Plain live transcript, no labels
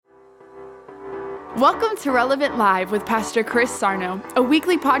Welcome to Relevant Live with Pastor Chris Sarno, a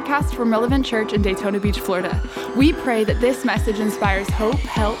weekly podcast from Relevant Church in Daytona Beach, Florida. We pray that this message inspires hope,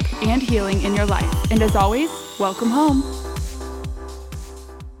 help, and healing in your life. And as always, welcome home.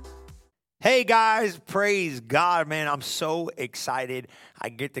 Hey guys, praise God, man. I'm so excited I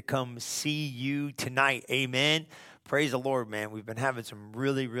get to come see you tonight. Amen. Praise the Lord, man. We've been having some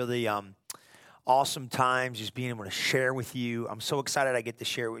really awesome times just being able to share with you. I'm so excited I get to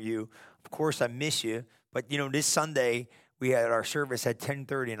share with you. Of course, I miss you. But, this Sunday, we had our service at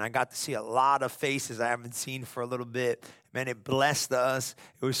 10:30, and I got to see a lot of faces I haven't seen for a little bit. Man, it blessed us.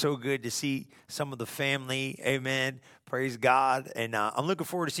 It was so good to see some of the family. Amen. Praise God. And I'm looking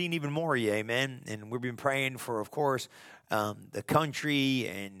forward to seeing even more of you. Amen. And we've been praying for, of course, the country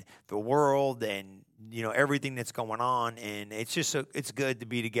and the world and, everything that's going on. And it's just it's good to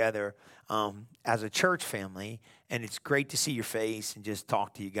be together as a church family. And it's great to see your face and just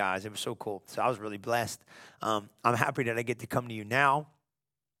talk to you guys. It was so cool. So I was really blessed. I'm happy that I get to come to you now.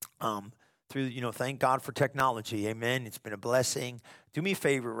 Thank God for technology. Amen. It's been a blessing. Do me a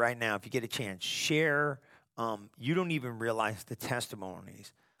favor right now, if you get a chance, share. You don't even realize the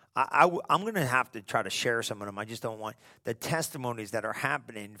testimonies. I'm going to have to try to share some of them. I just don't want the testimonies that are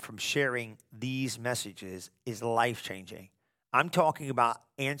happening from sharing these messages is life-changing. I'm talking about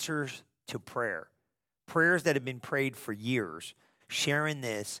answers to prayer, prayers that have been prayed for years, sharing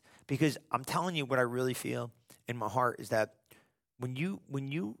this, because I'm telling you what I really feel in my heart is that when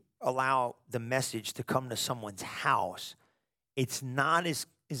you allow the message to come to someone's house, it's not as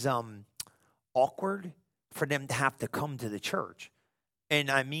awkward for them to have to come to the church. And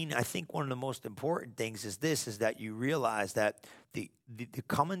I think one of the most important things is that you realize that the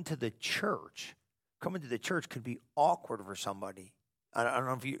coming to the church could be awkward for somebody. I don't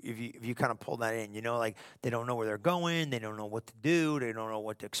know if you kind of pull that in, like they don't know where they're going, they don't know what to do, they don't know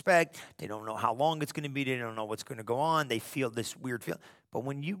what to expect, they don't know how long it's going to be, they don't know what's going to go on, they feel this weird feeling. But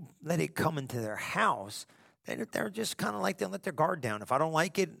when you let it come into their house, they're just kind of like they let their guard down. If I don't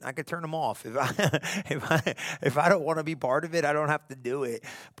like it, I could turn them off. If I don't want to be part of it, I don't have to do it.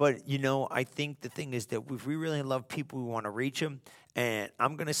 But I think the thing is that if we really love people, we want to reach them. And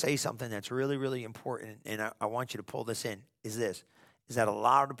I'm going to say something that's really, really important, and I want you to pull this in. Is that a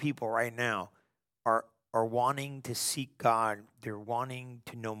lot of people right now are wanting to seek God. They're wanting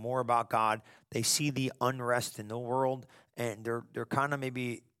to know more about God. They see the unrest in the world, and they're kind of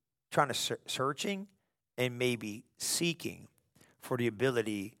maybe trying to searching and maybe seeking for the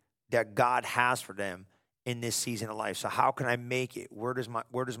ability that God has for them in this season of life. So how can I make it? Where does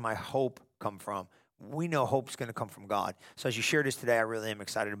my hope come from? We know hope's going to come from God. So as you share this today, I really am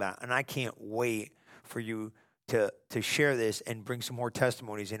excited about it. And I can't wait for you to share this and bring some more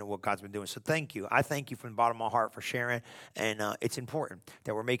testimonies into what God's been doing. So thank you. I thank you from the bottom of my heart for sharing. And it's important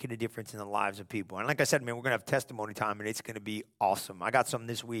that we're making a difference in the lives of people. And like I said, man, we're going to have testimony time, and it's going to be awesome. I got some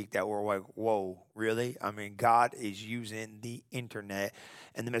this week that were like, whoa, really? God is using the internet.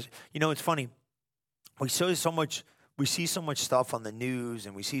 And the message. It's funny. We see so much stuff on the news,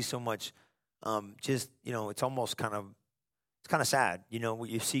 and we see so much it's almost kind of, it's kind of sad, what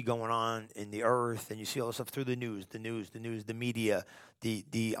you see going on in the earth, and you see all this stuff through the news, the media,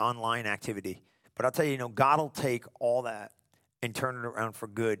 the online activity. But I'll tell you, God will take all that and turn it around for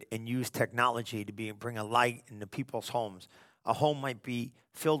good and use technology to bring a light into people's homes. A home might be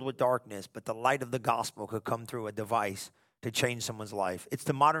filled with darkness, but the light of the gospel could come through a device to change someone's life. It's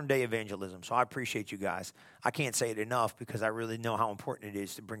the modern day evangelism, so I appreciate you guys. I can't say it enough because I really know how important it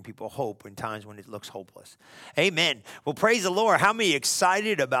is to bring people hope in times when it looks hopeless. Amen. Well, praise the Lord. How many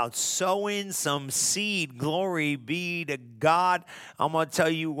excited about sowing some seed? Glory be to God. I'm going to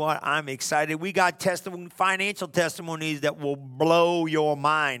tell you what, I'm excited. We got financial testimonies that will blow your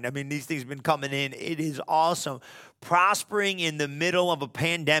mind. These things have been coming in. It is awesome. Prospering in the middle of a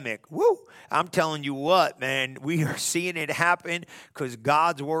pandemic. Woo! I'm telling you what, man, we are seeing it happen because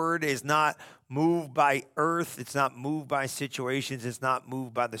God's word is not moved by earth. It's not moved by situations. It's not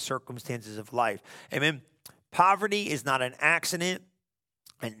moved by the circumstances of life. Amen. Poverty is not an accident,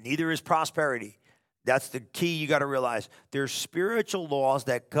 and neither is prosperity. That's the key you got to realize. There's spiritual laws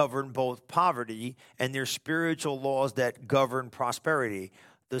that govern both poverty, and there's spiritual laws that govern prosperity.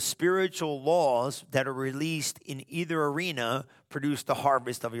 The spiritual laws that are released in either arena produce the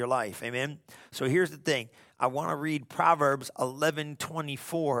harvest of your life. Amen? So here's the thing. I want to read Proverbs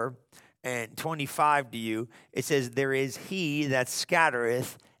 11:24 and 25 to you. It says, there is he that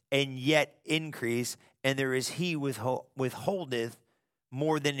scattereth and yet increase, and there is he withholdeth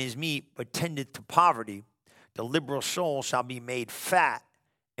more than his meat, but tendeth to poverty. The liberal soul shall be made fat,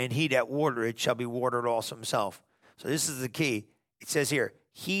 and he that watereth shall be watered also himself. So this is the key. It says here,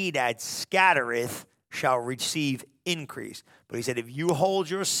 he that scattereth shall receive increase. But he said, if you hold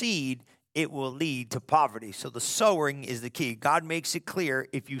your seed, it will lead to poverty. So the sowing is the key. God makes it clear,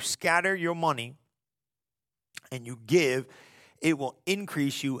 if you scatter your money and you give, it will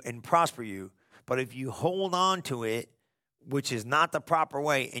increase you and prosper you. But if you hold on to it, which is not the proper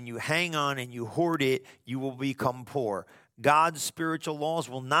way, and you hang on and you hoard it, you will become poor. God's spiritual laws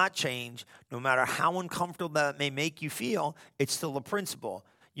will not change, no matter how uncomfortable that may make you feel. It's still a principle.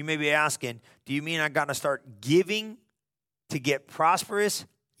 You may be asking, do you mean I got to start giving to get prosperous?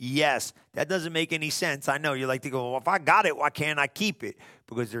 Yes. That doesn't make any sense. I know you like to go, well, if I got it, why can't I keep it?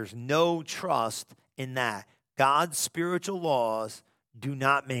 Because there's no trust in that. God's spiritual laws do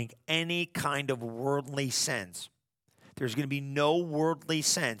not make any kind of worldly sense. There's going to be no worldly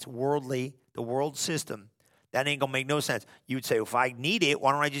sense. Worldly, the world system, that ain't going to make no sense. You would say, if I need it,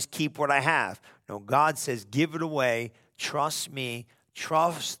 why don't I just keep what I have? No, God says, give it away. Trust me.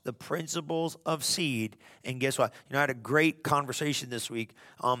 Trust the principles of seed. And guess what? I had a great conversation this week.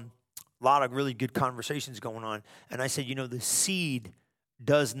 A lot of really good conversations going on. And I said, the seed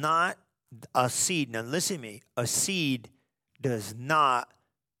does not, now listen to me, a seed does not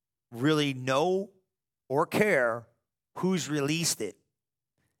really know or care who's released it.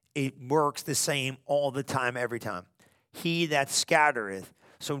 It works the same all the time, every time. He that scattereth.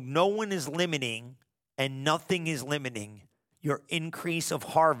 So no one is limiting and nothing is limiting your increase of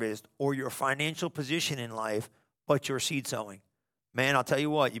harvest or your financial position in life, but your seed sowing. Man, I'll tell you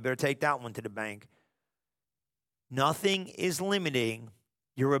what, you better take that one to the bank. Nothing is limiting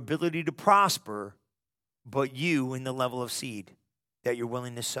your ability to prosper, but you in the level of seed that you're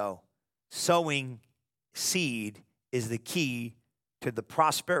willing to sow. Sowing seed is the key to the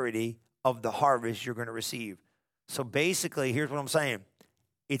prosperity of the harvest you're going to receive. So basically, here's what I'm saying.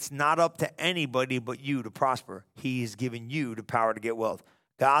 It's not up to anybody but you to prosper. He has given you the power to get wealth.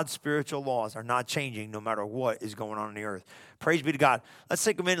 God's spiritual laws are not changing no matter what is going on in the earth. Praise be to God. Let's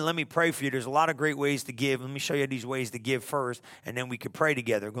take a minute and let me pray for you. There's a lot of great ways to give. Let me show you these ways to give first, and then we can pray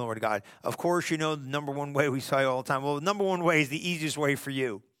together. Glory to God. Of course, the number one way we say all the time. Well, the number one way is the easiest way for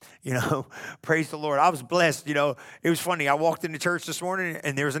you. Praise the Lord. I was blessed. It was funny. I walked into church this morning,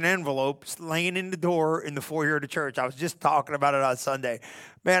 and there's an envelope laying in the door in the foyer of the church. I was just talking about it on Sunday.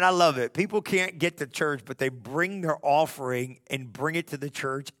 Man, I love it. People can't get to church, but they bring their offering and bring it to the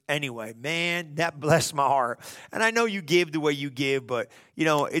church anyway. Man, that blessed my heart. And I know you give the way you give, but,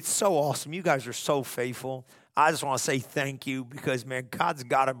 it's so awesome. You guys are so faithful. I just want to say thank you because, man, God's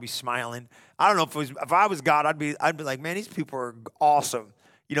got to be smiling. I don't know if I was God, I'd be like, man, these people are awesome.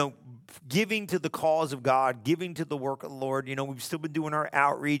 Giving to the cause of God, giving to the work of the Lord. We've still been doing our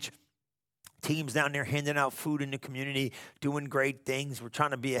outreach. Teams down there handing out food in the community, doing great things. We're trying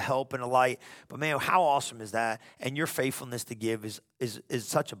to be a help and a light. But, man, how awesome is that? And your faithfulness to give is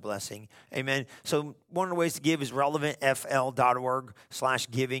such a blessing. Amen. So one of the ways to give is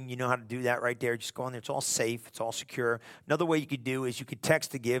relevantfl.org/giving. You know how to do that right there. Just go on there. It's all safe. It's all secure. Another way you could do is you could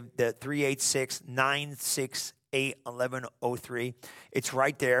text to give, the 386-968-1103. It's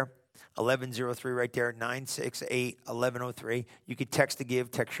right there. 1103 right there, 968-1103. You could text to give,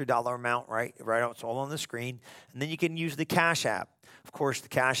 text your dollar amount, right out. It's all on the screen. And then you can use the Cash App. Of course, the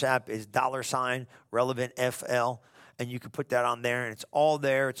Cash App is $RelevantFL, and you can put that on there, and it's all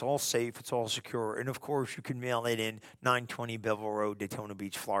there. It's all safe. It's all secure. And, of course, you can mail it in 920 Bevel Road, Daytona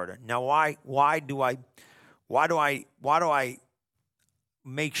Beach, Florida. Now, why do I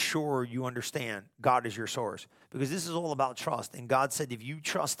make sure you understand God is your source? Because this is all about trust. And God said, if you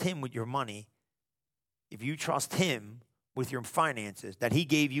trust him with your money, if you trust him with your finances that he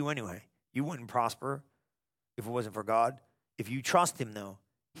gave you anyway, you wouldn't prosper if it wasn't for God. If you trust him, though,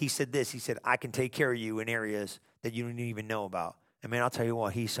 he said this. He said, I can take care of you in areas that you didn't even know about. And, man, I'll tell you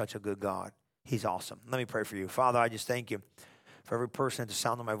what, he's such a good God. He's awesome. Let me pray for you. Father, I just thank you for every person at the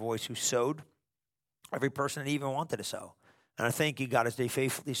sound of my voice who sowed, every person that even wanted to sow. And I thank you, God, as they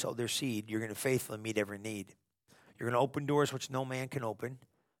faithfully sow their seed, you're going to faithfully meet every need. You're going to open doors which no man can open,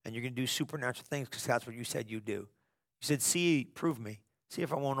 and you're going to do supernatural things because that's what you said you'd do. You said, prove me. See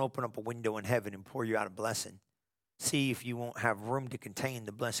if I won't open up a window in heaven and pour you out a blessing. See if you won't have room to contain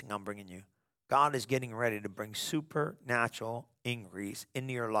the blessing I'm bringing you. God is getting ready to bring supernatural increase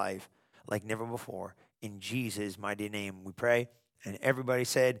into your life like never before. In Jesus' mighty name we pray. And everybody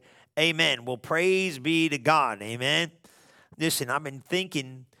said, amen. Well, praise be to God. Amen. Listen, I've been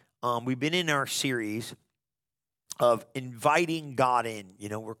thinking, we've been in our series of inviting God in.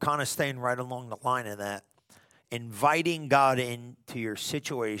 We're kind of staying right along the line of that. Inviting God into your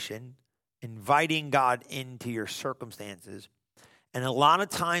situation, inviting God into your circumstances. And a lot of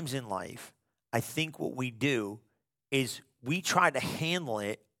times in life, I think what we do is we try to handle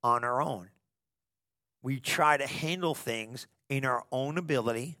it on our own. We try to handle things in our own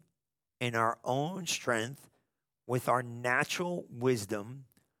ability, in our own strength, with our natural wisdom,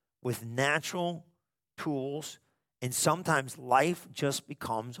 with natural tools, and sometimes life just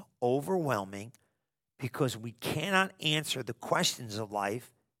becomes overwhelming because we cannot answer the questions of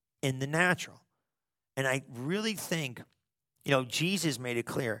life in the natural. And I really think, Jesus made it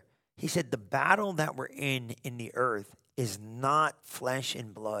clear. He said the battle that we're in the earth is not flesh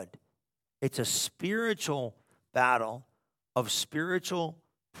and blood. It's a spiritual battle of spiritual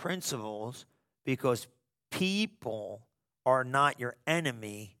principles because people are not your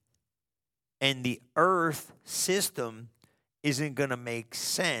enemy, and the earth system isn't going to make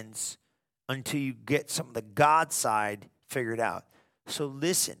sense until you get some of the God side figured out. So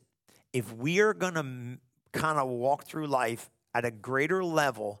listen, if we are going to kind of walk through life at a greater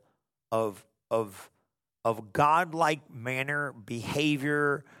level of God-like manner,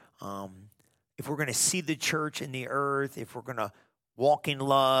 behavior, if we're going to see the church in the earth, if we're going to walk in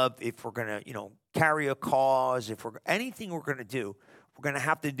love, if we're going to, carry a cause, if we're anything we're going to do, we're going to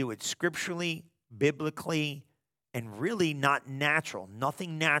have to do it scripturally, biblically, and really not natural.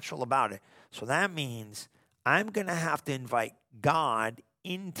 Nothing natural about it. So that means I'm going to have to invite God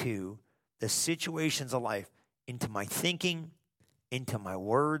into the situations of life, into my thinking, into my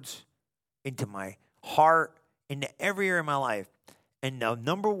words, into my heart, into every area of my life. And the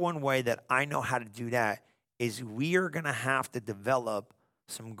number one way that I know how to do that is we are going to have to develop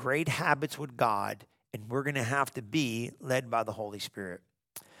some great habits with God, and we're going to have to be led by the Holy Spirit.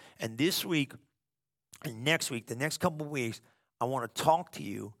 And this week and next week, the next couple of weeks, I want to talk to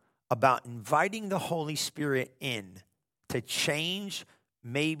you about inviting the Holy Spirit in to change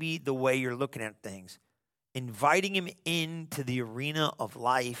maybe the way you're looking at things. Inviting him into the arena of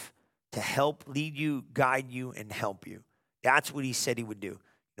life to help lead you, guide you, and help you. That's what he said he would do.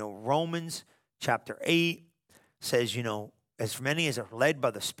 Romans chapter 8 says, as many as are led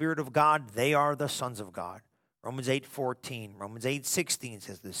by the Spirit of God, they are the sons of God. Romans 8:14, Romans 8:16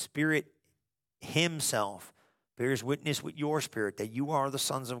 says the Spirit himself bears witness with your spirit that you are the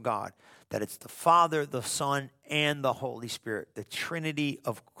sons of God, that it's the Father, the Son, and the Holy Spirit. The Trinity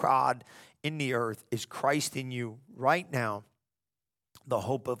of God in the earth is Christ in you right now, the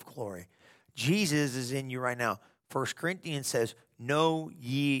hope of glory. Jesus is in you right now. 1 Corinthians says, know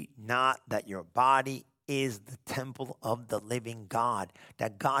ye not that your body is the temple of the living God,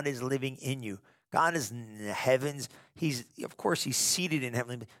 that God is living in you. God is in the heavens. He's seated in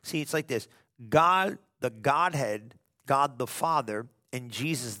heaven. See, it's like this. God, the Godhead, God the Father, and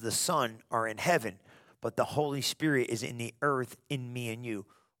Jesus the Son are in heaven, but the Holy Spirit is in the earth, in me and you.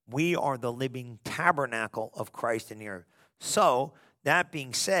 We are the living tabernacle of Christ in the earth. So, that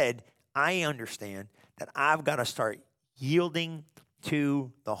being said, I understand that I've got to start yielding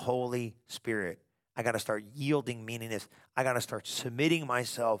to the Holy Spirit. I got to start yielding, meaning this. I got to start submitting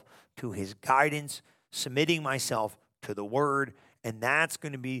myself to his guidance, submitting myself to the Word, and that's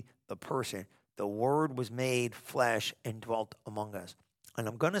going to be the person. The Word was made flesh and dwelt among us. And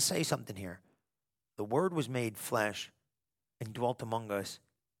I'm going to say something here. The Word was made flesh and dwelt among us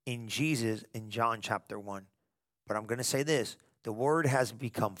in Jesus in John chapter 1. But I'm going to say this. The Word has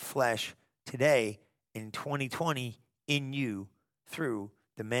become flesh today in 2020 in you through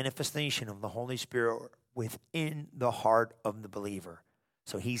the manifestation of the Holy Spirit within the heart of the believer.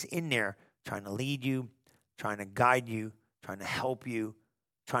 So he's in there trying to lead you, trying to guide you, trying to help you,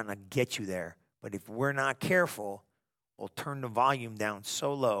 trying to get you there. But if we're not careful, we'll turn the volume down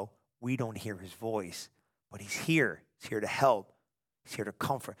so low we don't hear his voice. But he's here. He's here to help. He's here to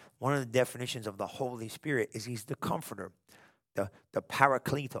comfort. One of the definitions of the Holy Spirit is he's the comforter, the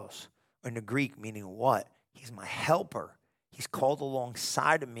parakletos, in the Greek, meaning what? He's my helper. He's called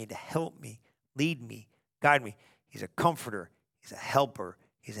alongside of me to help me, lead me, guide me. He's a comforter. He's a helper.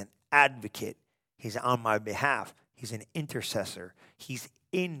 He's an advocate. He's on my behalf. He's an intercessor. He's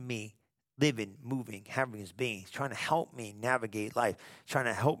in me, living, moving, having his being. He's trying to help me navigate life. He's trying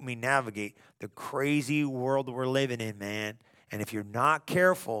to help me navigate the crazy world we're living in, man. And if you're not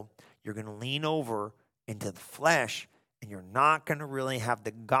careful, you're going to lean over into the flesh, and you're not going to really have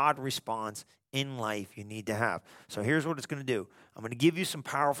the God response in life you need to have. So here's what it's going to do. I'm going to give you some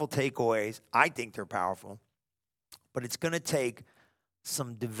powerful takeaways. I think they're powerful. But it's going to take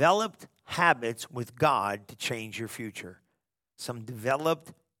some developed habits with God to change your future. Some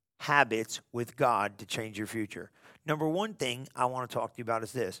developed habits with God to change your future. Number one thing I want to talk to you about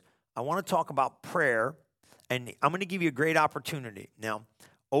is this. I want to talk about prayer, and I'm going to give you a great opportunity. Now,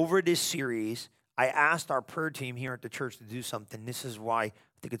 over this series, I asked our prayer team here at the church to do something. This is why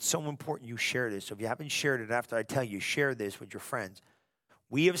think it's so important you share this. So if you haven't shared it after I tell you, share this with your friends.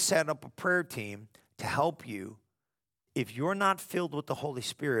 We have set up a prayer team to help you. If you're not filled with the Holy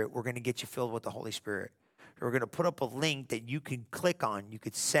Spirit, we're going to get you filled with the Holy Spirit. We're going to put up a link that you can click on. You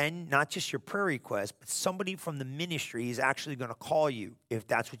could send not just your prayer request, but somebody from the ministry is actually going to call you if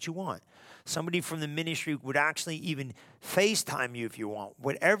that's what you want. Somebody from the ministry would actually even FaceTime you if you want.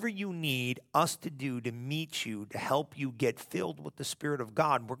 Whatever you need us to do to meet you, to help you get filled with the Spirit of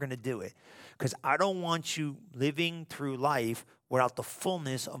God, we're going to do it. Because I don't want you living through life without the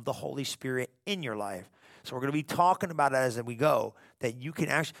fullness of the Holy Spirit in your life. So we're going to be talking about it as we go, that you can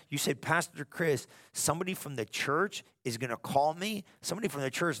actually, you said, Pastor Chris, somebody from the church is going to call me. Somebody from the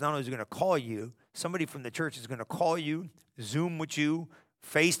church not only is going to call you, somebody from the church is going to call you, Zoom with you,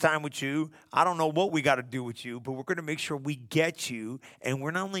 FaceTime with you. I don't know what we got to do with you, but we're going to make sure we get you. And we're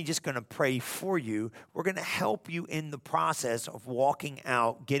not only just going to pray for you, we're going to help you in the process of walking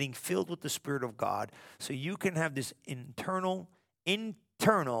out, getting filled with the Spirit of God, so you can have this internal,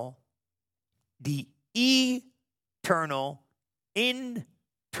 the eternal,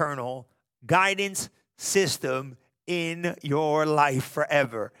 internal guidance system in your life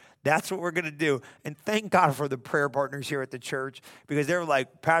forever. That's what we're going to do. And thank God for the prayer partners here at the church, because they're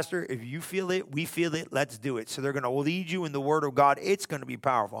like, Pastor, if you feel it, we feel it, let's do it. So they're going to lead you in the Word of God. It's going to be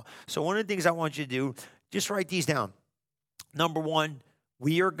powerful. So one of the things I want you to do, just write these down. Number one,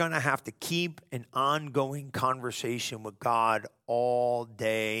 we are going to have to keep an ongoing conversation with God all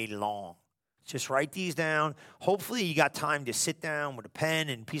day long. Just write these down. Hopefully you got time to sit down with a pen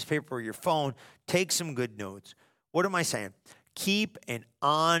and piece of paper or your phone. Take some good notes. What am I saying? Keep an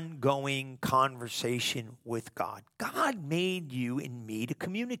ongoing conversation with God. God made you and me to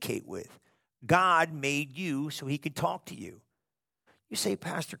communicate with. God made you so he could talk to you. You say,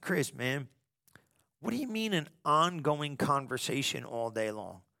 Pastor Chris, man, what do you mean an ongoing conversation all day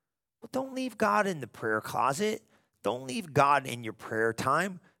long? Well, don't leave God in the prayer closet. Don't leave God in your prayer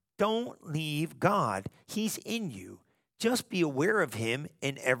time. Don't leave God. He's in you. Just be aware of him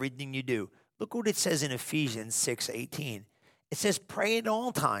in everything you do. Look what it says in Ephesians 6:18. It says, pray at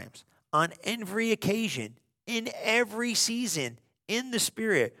all times, on every occasion, in every season, in the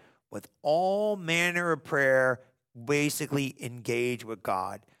Spirit, with all manner of prayer, basically engage with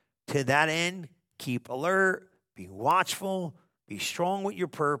God. To that end, keep alert, be watchful, be strong with your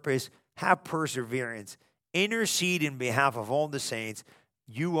purpose, have perseverance, intercede in behalf of all the saints.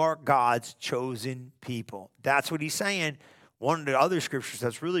 You are God's chosen people. That's what he's saying. One of the other scriptures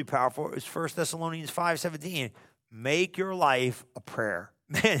that's really powerful is 1 Thessalonians 5:17. Make your life a prayer.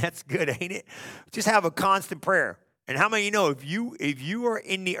 Man, that's good, ain't it? Just have a constant prayer. And how many of you know, if you are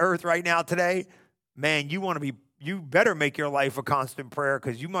in the earth right now today, man, you better make your life a constant prayer,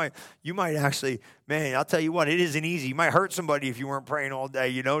 because you might actually, man, I'll tell you what, it isn't easy. You might hurt somebody if you weren't praying all day.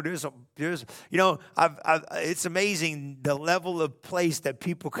 You know, it's amazing the level of place that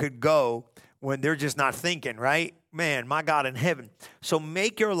people could go when they're just not thinking, right? Man, my God in heaven. So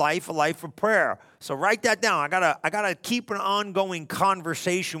make your life a life of prayer. So write that down. I gotta keep an ongoing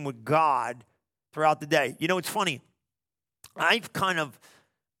conversation with God throughout the day. You know, it's funny. I've kind of,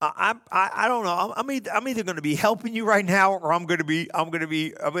 I don't know. I'm either going to be helping you right now, or I'm going to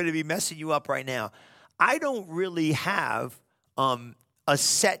be messing you up right now. I don't really have a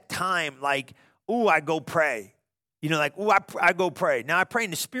set time like, ooh, I go pray. You know, like, ooh, I go pray. Now I pray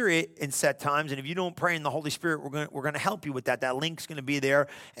in the Spirit in set times, and if you don't pray in the Holy Spirit, we're going to help you with that. That link's going to be there,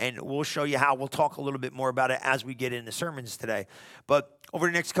 and we'll show you how. We'll talk a little bit more about it as we get into sermons today. But over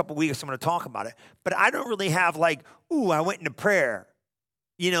the next couple of weeks, I'm going to talk about it. But I don't really have like, ooh, I went into prayer.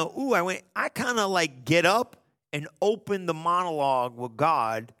 You know, I kind of like get up and open the monologue with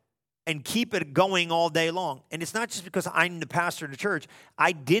God and keep it going all day long. And it's not just because I'm the pastor of the church.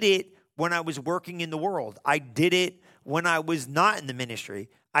 I did it when I was working in the world. I did it when I was not in the ministry.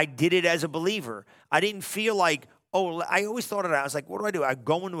 I did it as a believer. I didn't feel like, I always thought of that. I was like, what do? I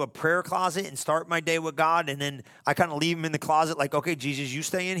go into a prayer closet and start my day with God, and then I kind of leave him in the closet like, okay, Jesus, you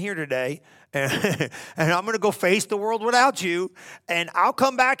stay in here today, and I'm going to go face the world without you, and I'll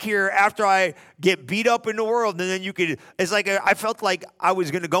come back here after I get beat up in the world, and then it's like I felt like I was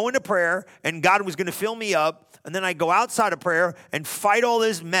going to go into prayer, and God was going to fill me up, and then I go outside of prayer and fight all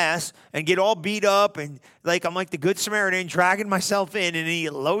this mess and get all beat up, and like I'm like the Good Samaritan dragging myself in, and he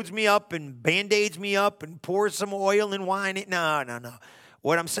loads me up and Band-Aids me up and pours some oil and wine. No.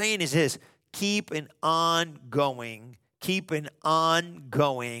 What I'm saying is this: keep an ongoing,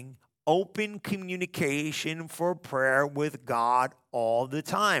 open communication for prayer with God all the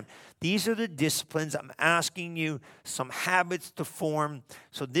time. These are the disciplines I'm asking you, some habits to form.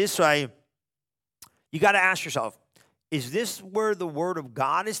 So this way, you got to ask yourself, is this where the word of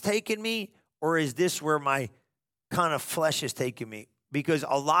God is taking me, or is this where my kind of flesh is taking me? Because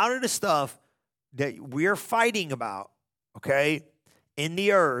a lot of the stuff that we're fighting about, okay, in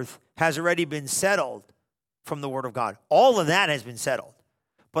the earth has already been settled from the word of God. All of that has been settled.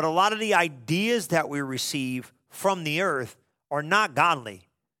 But a lot of the ideas that we receive from the earth are not godly.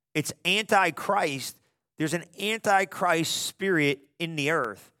 It's anti-Christ. There's an anti-Christ spirit in the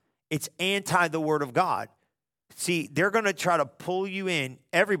earth. It's anti the word of God. See, they're going to try to pull you in.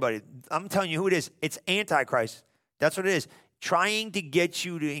 Everybody, I'm telling you who it is. It's anti-Christ. That's what it is. Trying to get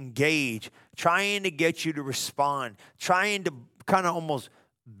you to engage, trying to get you to respond, trying to kind of almost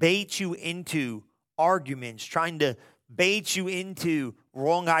bait you into arguments, trying to bait you into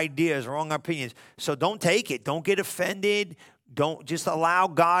wrong ideas, wrong opinions. So don't take it. Don't get offended. Don't just allow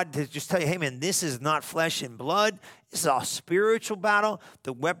God to just tell you, hey, man, this is not flesh and blood. This is a spiritual battle.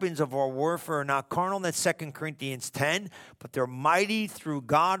 The weapons of our warfare are not carnal. That's 2 Corinthians 10. But they're mighty through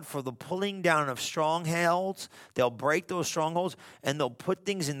God for the pulling down of strongholds. They'll break those strongholds, and they'll put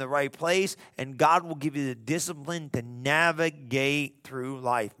things in the right place. And God will give you the discipline to navigate through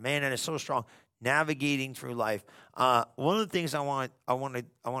life. Man, that is so strong. Navigating through life. One of the things I want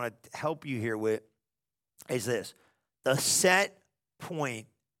to help you here with is this. The set point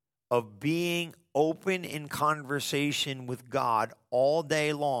of being open in conversation with God all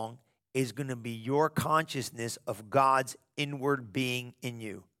day long is going to be your consciousness of God's inward being in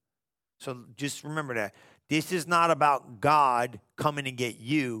you. So just remember that. This is not about God coming to get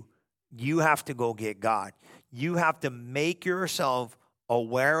you. You have to go get God. You have to make yourself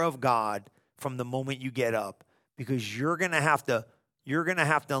aware of God from the moment you get up, because you're going to have to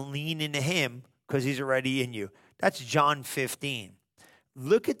lean into him because he's already in you. That's John 15.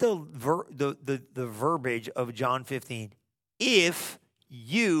 Look at the verbiage of John 15. If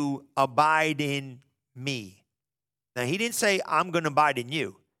you abide in me. Now, he didn't say, I'm going to abide in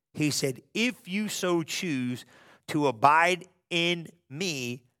you. He said, if you so choose to abide in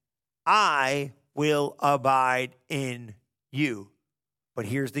me, I will abide in you. But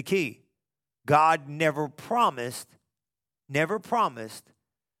here's the key. God never promised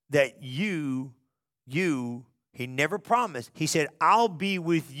that he never promised. He said, I'll be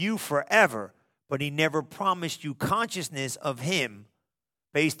with you forever. But he never promised you consciousness of him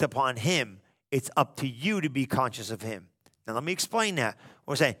based upon him. It's up to you to be conscious of him. Now, let me explain that.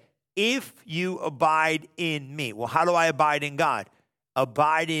 We're saying, if you abide in me. Well, how do I abide in God?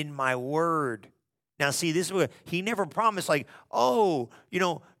 Abide in my word. Now, see, this is what he never promised, like, no,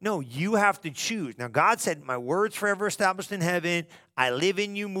 you have to choose. Now, God said, my word's forever established in heaven. I live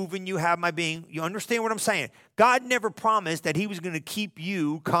in you, move in you, have my being. You understand what I'm saying? God never promised that he was going to keep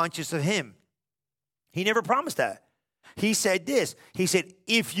you conscious of him. He never promised that. He said this. He said,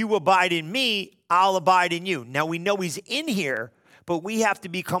 if you abide in me, I'll abide in you. Now, we know he's in here, but we have to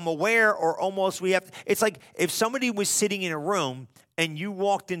become aware, or almost it's like if somebody was sitting in a room and you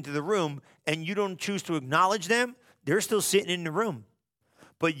walked into the room and you don't choose to acknowledge them, they're still sitting in the room.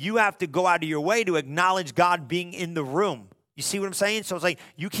 But you have to go out of your way to acknowledge God being in the room. You see what I'm saying? So it's like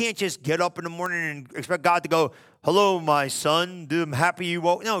you can't just get up in the morning and expect God to go, hello, my son, I'm happy you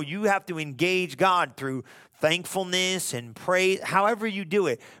woke. No, you have to engage God through thankfulness and praise, however you do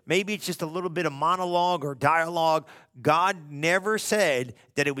it. Maybe it's just a little bit of monologue or dialogue. God never said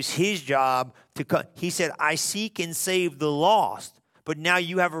that it was his job to cut. He said, I seek and save the lost. But now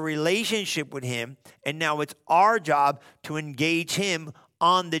you have a relationship with him, and now it's our job to engage him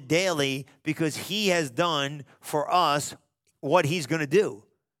on the daily because he has done for us what he's going to do.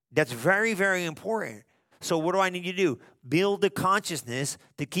 That's very, very important. So what do I need to do? Build the consciousness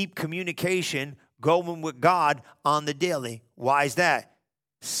to keep communication going with God on the daily. Why is that?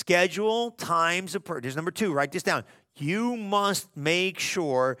 Schedule times of prayer. There's number 2. Write this down. You must make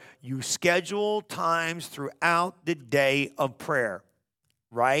sure you schedule times throughout the day of prayer.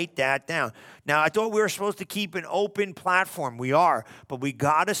 Write that down. Now, I thought we were supposed to keep an open platform. We are. But we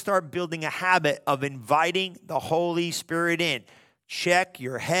got to start building a habit of inviting the Holy Spirit in. Check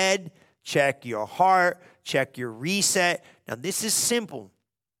your head. Check your heart. Check your reset. Now, this is simple.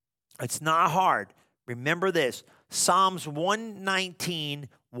 It's not hard. Remember this. Psalms 119,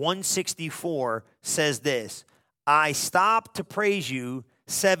 164 says this. I stop to praise you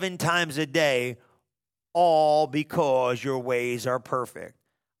 7 times a day, all because your ways are perfect.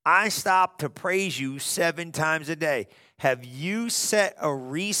 I stop to praise you 7 times a day. Have you set a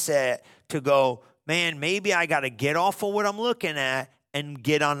reset to go, man, maybe I got to get off of what I'm looking at and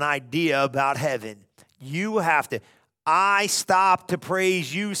get an idea about heaven? You have to. I stop to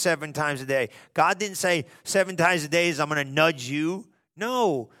praise you 7 times a day. God didn't say 7 times a day is I'm going to nudge you.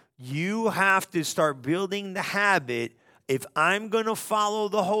 No, you have to start building the habit if I'm going to follow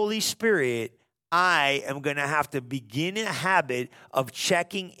the Holy Spirit, I am going to have to begin a habit of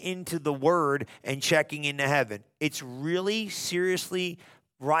checking into the Word and checking into heaven. It's really seriously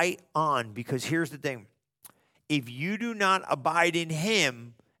right on, because here's the thing. If you do not abide in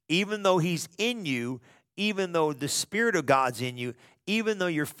Him, even though He's in you, even though the Spirit of God's in you, even though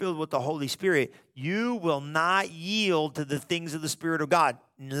you're filled with the Holy Spirit, you will not yield to the things of the Spirit of God.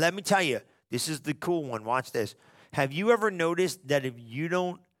 And let me tell you, this is the cool one. Watch this. Have you ever noticed that if you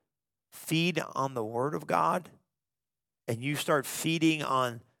don't feed on the Word of God and you start feeding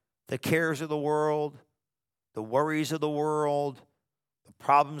on the cares of the world, the worries of the world, the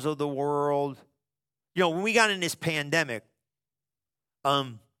problems of the world? You know, when we got in this pandemic,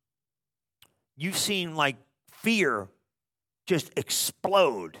 you've seen like fear just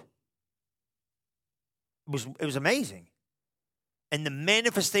explode. It was amazing. And the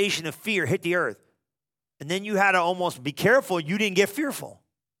manifestation of fear hit the earth. And then you had to almost be careful you didn't get fearful.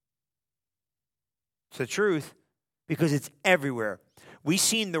 It's the truth, because it's everywhere. We've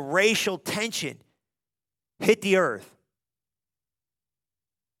seen the racial tension hit the earth.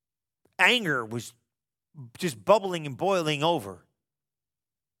 Anger was just bubbling and boiling over.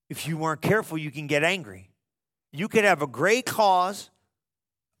 If you weren't careful, you can get angry. You could have a great cause,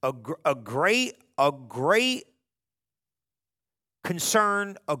 a great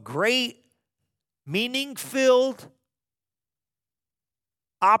concern, a great meaning-filled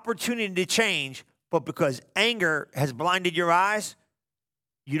opportunity to change, but because anger has blinded your eyes,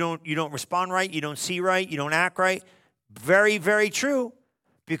 you don't respond right, you don't see right, you don't act right. Very, very true,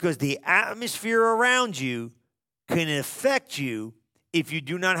 because the atmosphere around you can affect you if you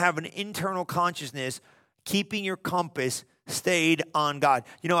do not have an internal consciousness keeping your compass stayed on God.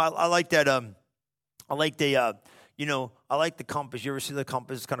 You know, I like that. I like the compass. You ever see the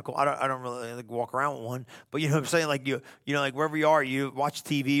compass? It's kind of cool. I don't really like walk around with one, but you know what I'm saying? Like you know, like wherever you are, you watch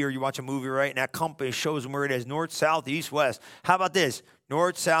TV or you watch a movie, right? And that compass shows them where it is: north, south, east, west. How about this?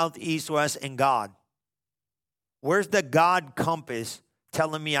 North, south, east, west, and God. Where's the God compass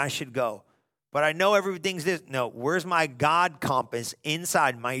telling me I should go? But I know everything's this. No, where's my God compass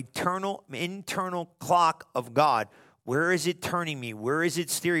inside my internal clock of God? Where is it turning me? Where is it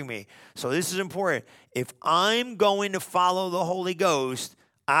steering me? So this is important. If I'm going to follow the Holy Ghost,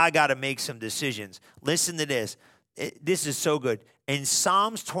 I got to make some decisions. Listen to this. This is so good. In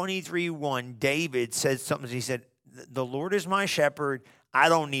Psalms 23:1, David said something. He said, "The Lord is my shepherd. I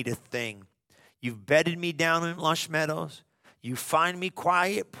don't need a thing. You've bedded me down in lush meadows. You find me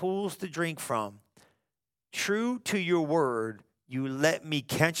quiet pools to drink from. True to your word, you let me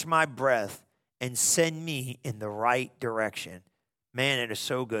catch my breath and send me in the right direction." Man, it is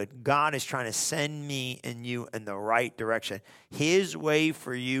so good. God is trying to send me and you in the right direction. His way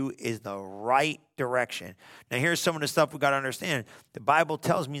for you is the right direction. Now, here's some of the stuff we got to understand. The Bible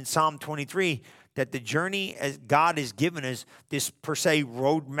tells me in Psalm 23 that the journey as God has given us, this per se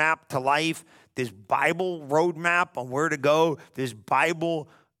roadmap to life, this Bible roadmap on where to go, this Bible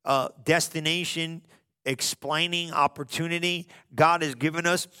destination explaining opportunity. God has given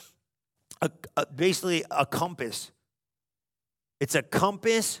us basically a compass. It's a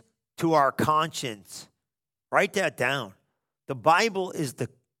compass to our conscience. Write that down. The Bible is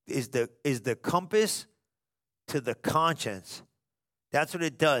the compass to the conscience. That's what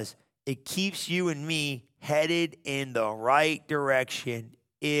it does. It keeps you and me headed in the right direction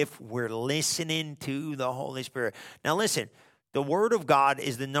if we're listening to the Holy Spirit. Now listen, the Word of God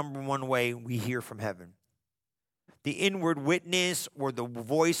is the number one way we hear from heaven. The inward witness or the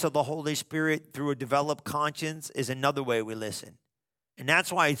voice of the Holy Spirit through a developed conscience is another way we listen. And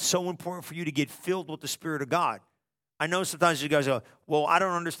that's why it's so important for you to get filled with the Spirit of God. I know sometimes you guys go, well, I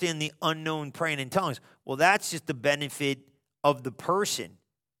don't understand the unknown praying in tongues. Well, that's just the benefit of the person.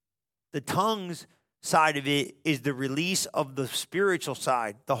 The tongues side of it is the release of the spiritual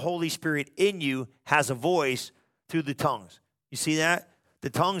side. The Holy Spirit in you has a voice through the tongues. You see that? The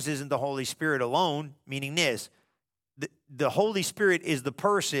tongues isn't the Holy Spirit alone, meaning this. The Holy Spirit is the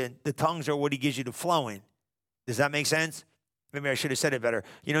person. The tongues are what he gives you to flow in. Does that make sense? Maybe I should have said it better.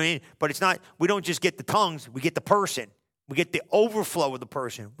 You know what I mean? But it's not, we don't just get the tongues, we get the person. We get the overflow of the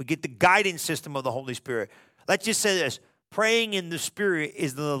person. We get the guidance system of the Holy Spirit. Let's just say this. Praying in the Spirit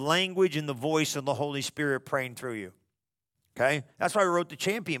is the language and the voice of the Holy Spirit praying through you. Okay? That's why we wrote the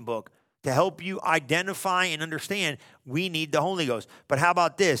Champion book, to help you identify and understand we need the Holy Ghost. But how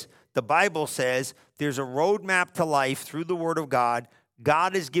about this? The Bible says there's a roadmap to life through the Word of God.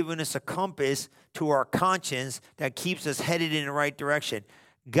 God has given us a compass to our conscience that keeps us headed in the right direction.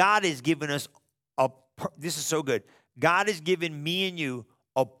 God has given us this is so good. God has given me and you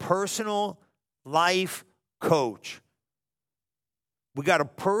a personal life coach. We got a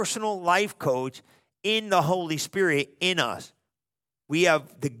personal life coach in the Holy Spirit in us. We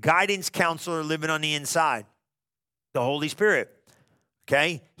have the guidance counselor living on the inside, the Holy Spirit.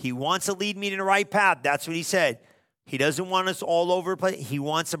 Okay? He wants to lead me to the right path. That's what he said. He doesn't want us all over the place. He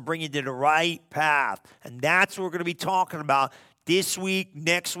wants to bring you to the right path. And that's what we're going to be talking about this week,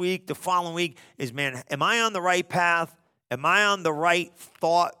 next week, the following week is, man, am I on the right path? Am I on the right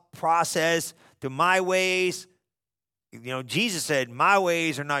thought process? Do my ways, Jesus said, my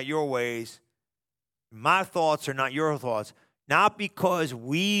ways are not your ways. My thoughts are not your thoughts. Not because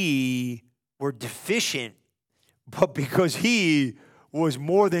we were deficient, but because he was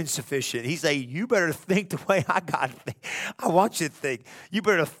more than sufficient. He's like, you better think the way I got to think. I want you to think. You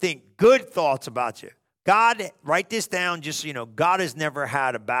better think good thoughts about you. God, write this down just so you know, God has never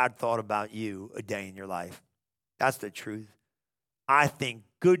had a bad thought about you a day in your life. That's the truth. I think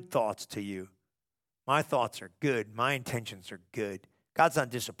good thoughts to you. My thoughts are good. My intentions are good. God's not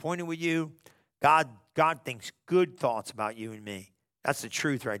disappointed with you. God thinks good thoughts about you and me. That's the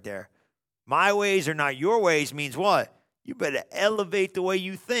truth right there. My ways are not your ways means what? You better elevate the way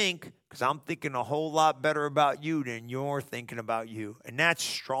you think, because I'm thinking a whole lot better about you than you're thinking about you. And that's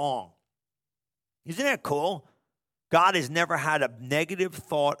strong. Isn't that cool? God has never had a negative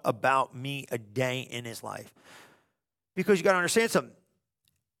thought about me a day in his life. Because you got to understand something.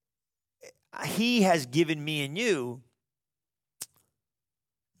 He has given me and you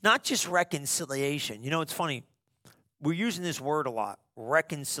not just reconciliation. It's funny. We're using this word a lot,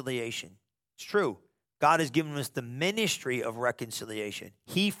 reconciliation. It's true. God has given us the ministry of reconciliation.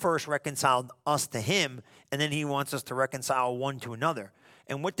 He first reconciled us to him, and then he wants us to reconcile one to another.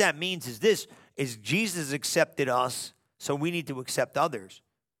 And what that means is this, is Jesus accepted us, so we need to accept others.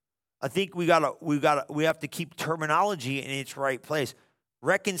 I think we have to keep terminology in its right place.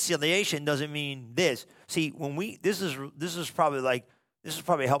 Reconciliation doesn't mean this. See, this is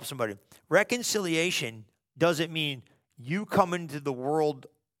probably help somebody. Reconciliation doesn't mean you come into the world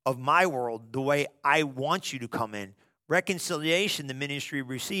of my world the way I want you to come in. Reconciliation, the ministry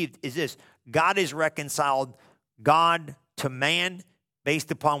received, is this. God has reconciled God to man based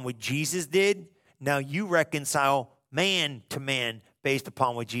upon what Jesus did. Now you reconcile man to man based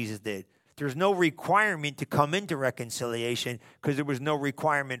upon what Jesus did. There's no requirement to come into reconciliation because there was no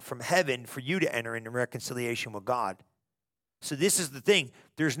requirement from heaven for you to enter into reconciliation with God. So this is the thing.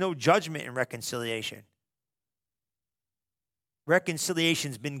 There's no judgment in reconciliation.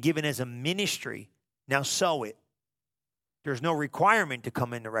 Reconciliation's been given as a ministry. Now sow it. There's no requirement to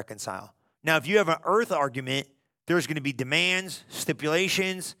come in to reconcile. Now, if you have an earth argument, there's going to be demands,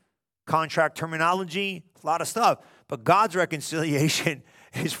 stipulations, contract terminology, a lot of stuff. But God's reconciliation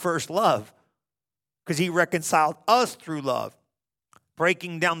is first love because he reconciled us through love,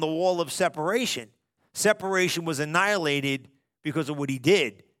 breaking down the wall of separation. Separation was annihilated because of what he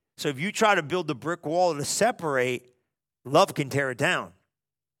did. So if you try to build a brick wall to separate, love can tear it down.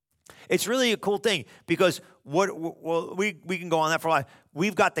 It's really a cool thing because we can go on that for a while.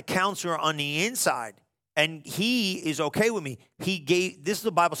 We've got the counselor on the inside, and he is okay with me. This is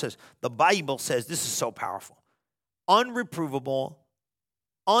the Bible says. The Bible says, this is so powerful. Unreprovable,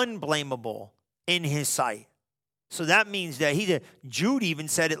 unblameable in his sight. So that means that Jude even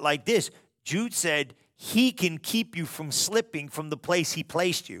said it like this. Jude said, he can keep you from slipping from the place he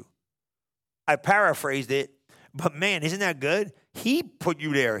placed you. I paraphrased it, but man, isn't that good? He put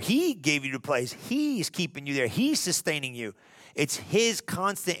you there. He gave you the place. He's keeping you there. He's sustaining you. It's his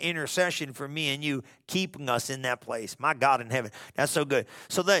constant intercession for me and you, keeping us in that place. My God in heaven. That's so good.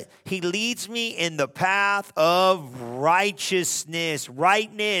 So that he leads me in the path of righteousness,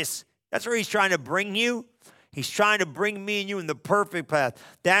 rightness. That's where he's trying to bring you. He's trying to bring me and you in the perfect path.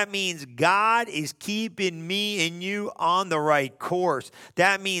 That means God is keeping me and you on the right course.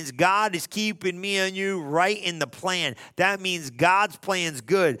 That means God is keeping me and you right in the plan. That means God's plan's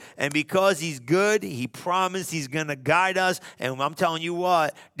good. And because he's good, he promised he's going to guide us. And I'm telling you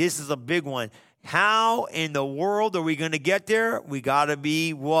what, this is a big one. How in the world are we going to get there? We got to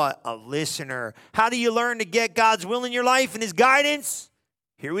be what? A listener. How do you learn to get God's will in your life and his guidance?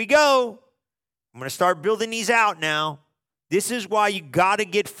 Here we go. I'm going to start building these out now. This is why you got to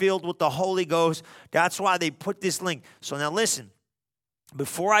get filled with the Holy Ghost. That's why they put this link. So now listen,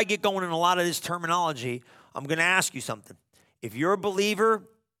 before I get going in a lot of this terminology, I'm going to ask you something. If you're a believer,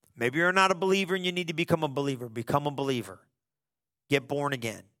 maybe you're not a believer and you need to become a believer. Become a believer. Get born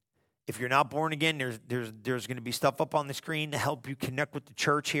again. If you're not born again, there's going to be stuff up on the screen to help you connect with the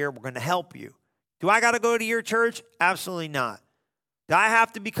church here. We're going to help you. Do I got to go to your church? Absolutely not. Do I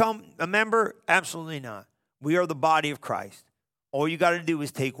have to become a member? Absolutely not. We are the body of Christ. All you got to do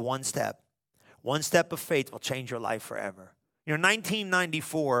is take one step. One step of faith will change your life forever. You know,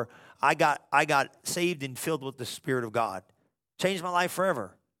 1994, I got saved and filled with the Spirit of God. Changed my life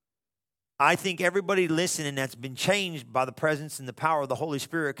forever. I think everybody listening that's been changed by the presence and the power of the Holy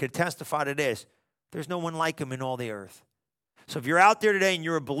Spirit could testify to this. There's no one like him in all the earth. So if you're out there today and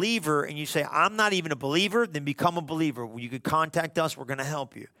you're a believer and you say, I'm not even a believer, then become a believer. You could contact us. We're going to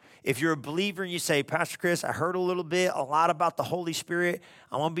help you. If you're a believer and you say, Pastor Chris, I heard a lot about the Holy Spirit.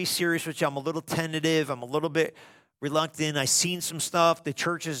 I want to be serious with you. I'm a little tentative. I'm a little bit reluctant. I've seen some stuff. The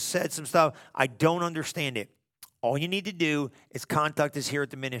church has said some stuff. I don't understand it. All you need to do is contact us here at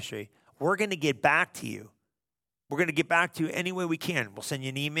the ministry. We're going to get back to you. We're going to get back to you any way we can. We'll send you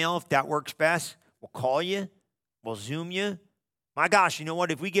an email if that works best. We'll call you. We'll Zoom you. My gosh, you know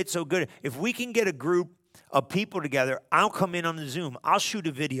what? If we get so good, if we can get a group of people together, I'll come in on the Zoom. I'll shoot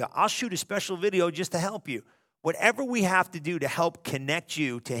a video. I'll shoot a special video just to help you. Whatever we have to do to help connect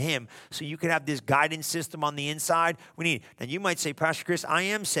you to him so you can have this guidance system on the inside, we need. Now, you might say, Pastor Chris, I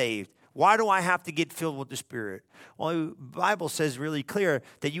am saved. Why do I have to get filled with the Spirit? Well, the Bible says really clear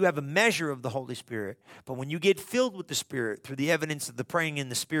that you have a measure of the Holy Spirit. But when you get filled with the Spirit through the evidence of the praying in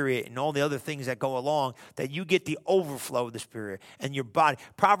the Spirit and all the other things that go along, that you get the overflow of the Spirit and your body.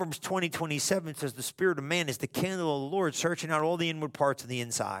 Proverbs 20:27 says the Spirit of man is the candle of the Lord, searching out all the inward parts of the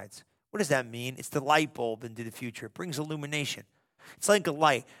insides. What does that mean? It's the light bulb into the future. It brings illumination. It's like a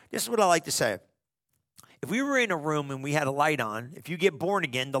light. This is what I like to say. If we were in a room and we had a light on, if you get born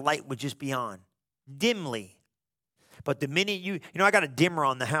again, the light would just be on, dimly. But the minute I got a dimmer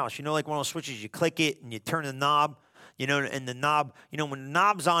on the house, like one of those switches, you click it and you turn the knob, and the knob, when the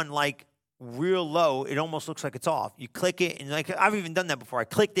knob's on like real low, it almost looks like it's off. You click it, and like I've even done that before. I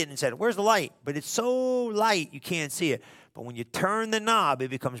clicked it and said, where's the light? But it's so light you can't see it. But when you turn the knob,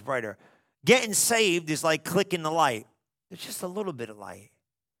 it becomes brighter. Getting saved is like clicking the light. There's just a little bit of light.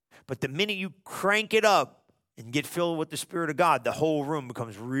 But the minute you crank it up and get filled with the Spirit of God, the whole room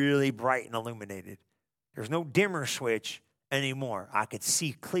becomes really bright and illuminated. There's no dimmer switch anymore. I could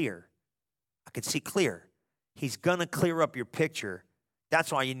see clear. He's going to clear up your picture.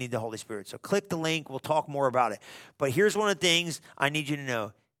 That's why you need the Holy Spirit. So click the link. We'll talk more about it. But here's one of the things I need you to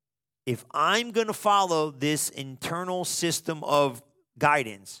know. If I'm going to follow this internal system of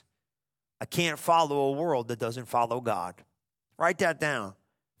guidance, I can't follow a world that doesn't follow God. Write that down.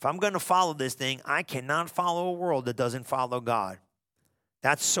 If I'm going to follow this thing, I cannot follow a world that doesn't follow God.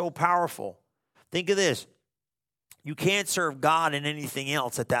 That's so powerful. Think of this. You can't serve God and anything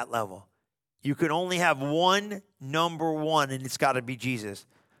else at that level. You can only have one number one, and it's got to be Jesus.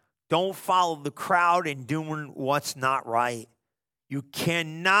 Don't follow the crowd in doing what's not right. You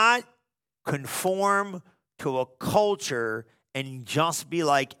cannot conform to a culture and just be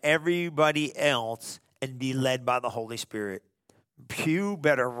like everybody else and be led by the Holy Spirit. You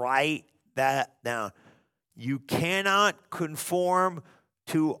better write that down. You cannot conform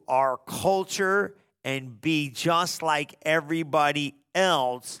to our culture and be just like everybody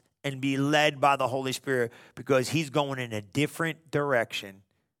else and be led by the Holy Spirit because he's going in a different direction.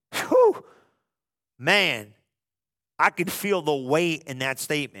 Whew. Man, I could feel the weight in that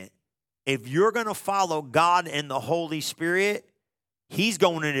statement. If you're going to follow God and the Holy Spirit, he's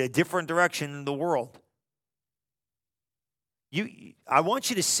going in a different direction in the world. I want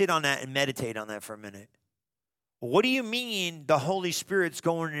you to sit on that and meditate on that for a minute. What do you mean the Holy Spirit's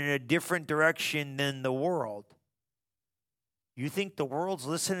going in a different direction than the world? You think the world's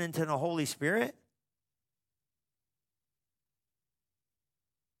listening to the Holy Spirit?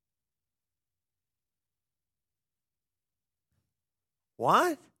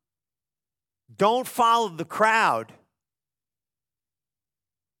 What? Don't follow the crowd.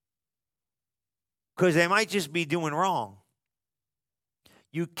 Because they might just be doing wrong.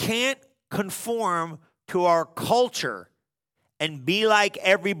 You can't conform to our culture and be like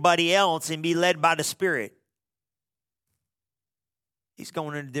everybody else and be led by the Spirit. He's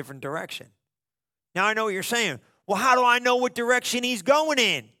going in a different direction. Now I know what you're saying. Well, how do I know what direction he's going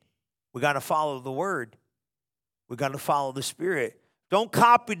in? We got to follow the Word. We got to follow the Spirit. Don't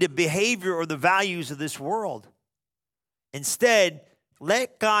copy the behavior or the values of this world. Instead,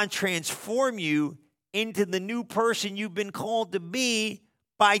 let God transform you into the new person you've been called to be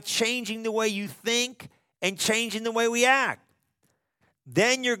by changing the way you think and changing the way we act.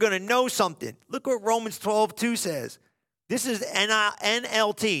 Then you're going to know something. Look what Romans 12:2 says. This is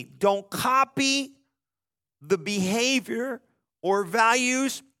NLT. Don't copy the behavior or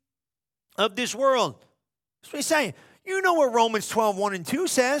values of this world. That's what he's saying. You know what Romans 12:1 and 2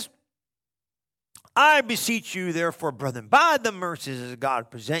 says. I beseech you, therefore, brethren, by the mercies of God,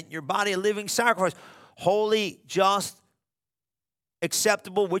 present your body a living sacrifice, holy, just,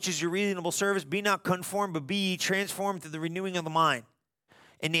 acceptable, which is your reasonable service. Be not conformed, but be ye transformed through the renewing of the mind.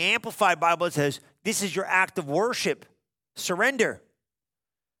 In the Amplified Bible, it says, this is your act of worship, surrender.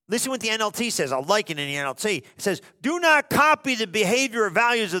 Listen what the NLT says. I like it in the NLT. It says, do not copy the behavior or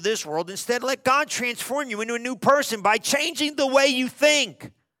values of this world. Instead, let God transform you into a new person by changing the way you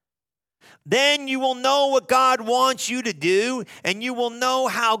think. Then you will know what God wants you to do, and you will know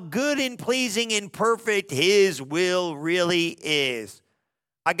how good and pleasing and perfect His will really is.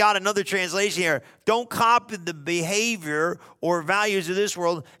 I got another translation here. Don't copy the behavior or values of this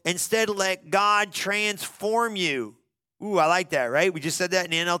world. Instead, let God transform you. Ooh, I like that, right? We just said that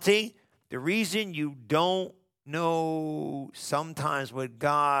in the NLT. The reason you don't know sometimes what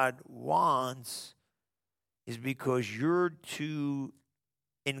God wants is because you're too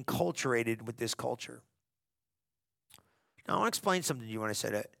enculturated with this culture. Now, I want to explain something to you when I say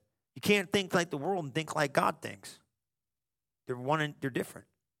that. You can't think like the world and think like God thinks. They're different.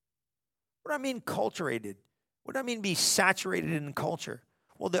 What do I mean culturated? What do I mean be saturated in culture?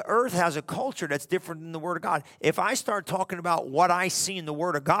 Well, the earth has a culture that's different than the Word of God. If I start talking about what I see in the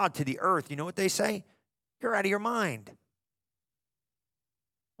Word of God to the earth, you know what they say? You're out of your mind.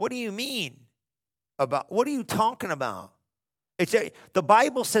 What do you mean? What are you talking about? The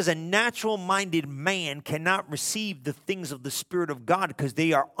Bible says a natural-minded man cannot receive the things of the Spirit of God because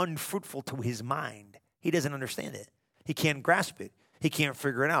they are unfruitful to his mind. He doesn't understand it. He can't grasp it. He can't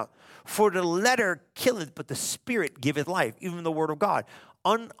figure it out. For the letter killeth, but the Spirit giveth life, even the Word of God.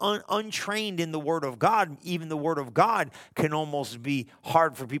 Untrained in the Word of God, even the Word of God can almost be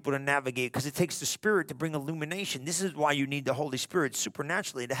hard for people to navigate because it takes the Spirit to bring illumination. This is why you need the Holy Spirit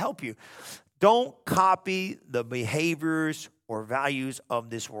supernaturally to help you. Don't copy the behaviors or values of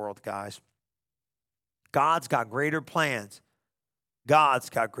this world, guys. God's got greater plans. God's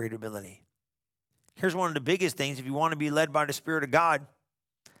got greater ability. Here's one of the biggest things. If you want to be led by the Spirit of God,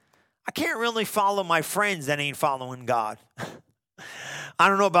 I can't really follow my friends that ain't following God. I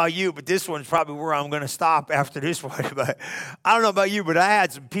don't know about you, but this one's probably where I'm going to stop after this one. But I don't know about you, but I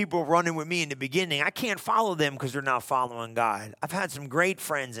had some people running with me in the beginning. I can't follow them because they're not following God. I've had some great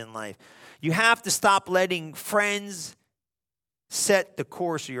friends in life. You have to stop letting friends set the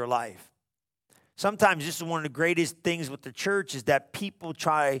course of your life. Sometimes this is one of the greatest things with the church is that people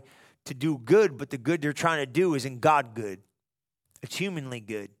try to do good, but the good they're trying to do isn't God good. It's humanly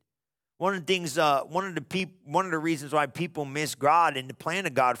good. One of the things, one of the reasons why people miss God and the plan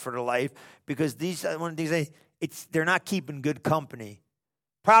of God for their life, because one of the things they're not keeping good company.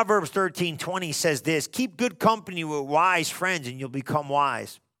 Proverbs 13:20 says this: keep good company with wise friends, and you'll become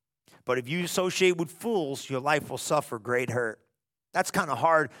wise. But if you associate with fools, your life will suffer great hurt. That's kind of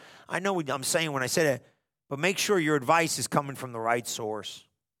hard. I know what I'm saying when I say that, but make sure your advice is coming from the right source.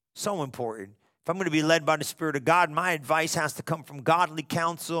 So important. If I'm going to be led by the Spirit of God, my advice has to come from godly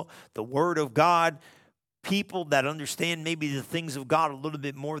counsel, the Word of God, people that understand maybe the things of God a little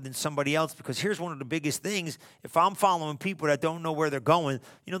bit more than somebody else. Because here's one of the biggest things. If I'm following people that don't know where they're going,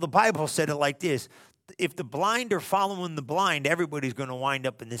 the Bible said it like this: if the blind are following the blind, everybody's going to wind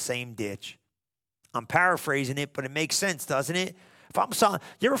up in the same ditch. I'm paraphrasing it, but it makes sense, doesn't it?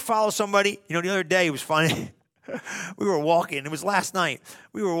 You ever follow somebody? The other day it was funny. We were walking. It was last night.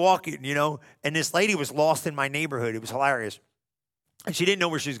 We were walking, and this lady was lost in my neighborhood. It was hilarious. And she didn't know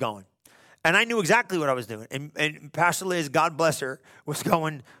where she was going. And I knew exactly what I was doing. And Pastor Liz, God bless her, was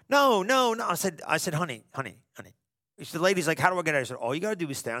going, no. I said, honey. The lady's like, how do I get out? I said, all you got to do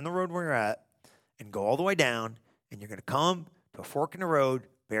is stay on the road where you're at and go all the way down, and you're going to come to a fork in the road,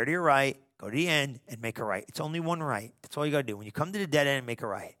 bear to your right, go to the end, and make a right. It's only one right. That's all you got to do. When you come to the dead end, make a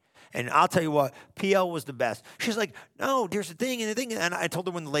right. And I'll tell you what, PL was the best. She's like, no, there's the thing and the thing. And I told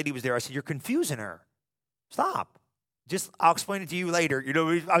her when the lady was there, I said, you're confusing her. Stop. I'll explain it to you later.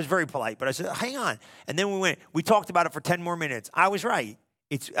 I was very polite, but I said, hang on. And then we talked about it for 10 more minutes. I was right.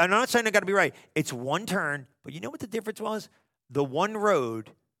 I'm not saying I got to be right. It's one turn, but you know what the difference was? The one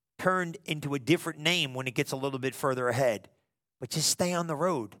road turned into a different name when it gets a little bit further ahead. But just stay on the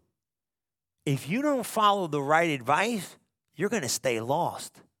road. If you don't follow the right advice, you're going to stay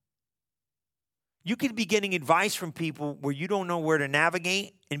lost. You could be getting advice from people where you don't know where to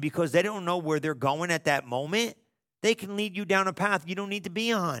navigate, and because they don't know where they're going at that moment, they can lead you down a path you don't need to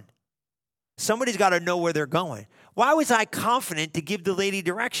be on. Somebody's got to know where they're going. Why was I confident to give the lady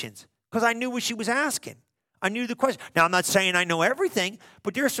directions? Because I knew what she was asking. I knew the question. Now, I'm not saying I know everything,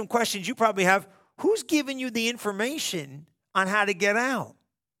 but there are some questions you probably have. Who's giving you the information on how to get out?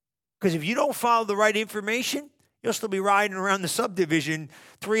 Because if you don't follow the right information, you'll still be riding around the subdivision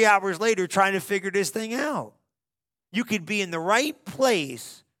 3 hours later trying to figure this thing out. You could be in the right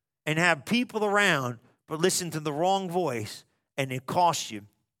place and have people around, but listen to the wrong voice and it costs you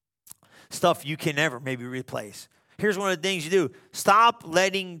stuff you can never maybe replace. Here's one of the things you do. Stop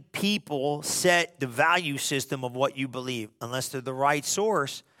letting people set the value system of what you believe. Unless they're the right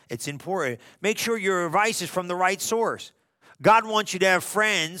source, it's important. Make sure your advice is from the right source. God wants you to have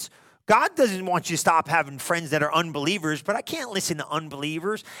friends. God doesn't want you to stop having friends that are unbelievers, but I can't listen to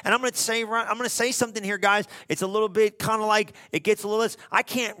unbelievers. And I'm going to say something here, guys. It's a little bit kind of like it gets a little less. I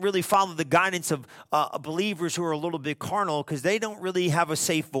can't really follow the guidance of believers who are a little bit carnal because they don't really have a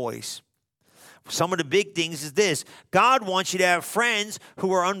safe voice. Some of the big things is this. God wants you to have friends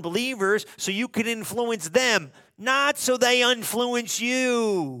who are unbelievers so you can influence them, not so they influence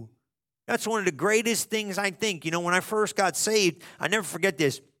you. That's one of the greatest things I think. You know, when I first got saved, I never forget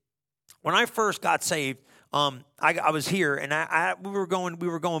this. When I first got saved, I was here, and we were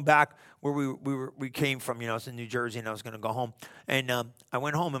going back where we came from. You know, it's in New Jersey, and I was going to go home. And I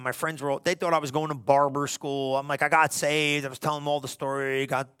went home, and my friends they thought I was going to barber school. I'm like, I got saved. I was telling them all the story,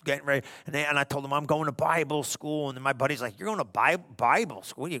 getting ready, and I told them I'm going to Bible school. And then my buddy's like, "You're going to Bible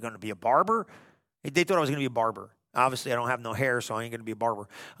school? You're going to be a barber?" They thought I was going to be a barber. Obviously, I don't have no hair, so I ain't going to be a barber.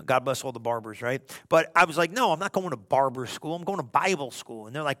 God bless all the barbers, right? But I was like, no, I'm not going to barber school. I'm going to Bible school.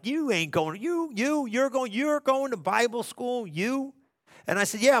 And they're like, you ain't going, you're going to Bible school, you? And I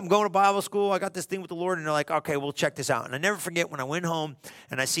said, yeah, I'm going to Bible school. I got this thing with the Lord. And they're like, okay, we'll check this out. And I never forget when I went home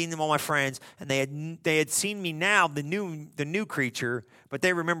and I seen them, all my friends, and they had seen me now, the new creature, but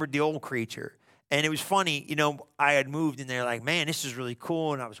they remembered the old creature. And it was funny, you know, I had moved and they're like, man, this is really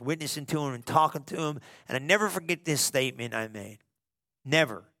cool. And I was witnessing to him and talking to him. And I never forget this statement I made.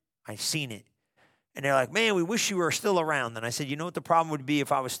 Never. I seen it. And they're like, man, we wish you were still around. And I said, you know what the problem would be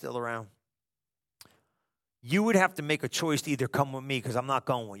if I was still around? You would have to make a choice to either come with me because I'm not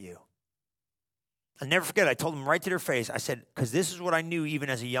going with you. I'll never forget, I told them right to their face. I said, because this is what I knew even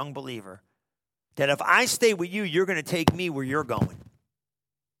as a young believer, that if I stay with you, you're going to take me where you're going.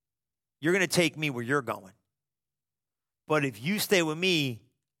 You're going to take me where you're going. But if you stay with me,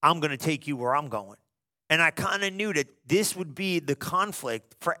 I'm going to take you where I'm going. And I kind of knew that this would be the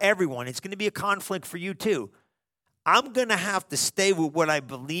conflict for everyone. It's going to be a conflict for you too. I'm going to have to stay with what I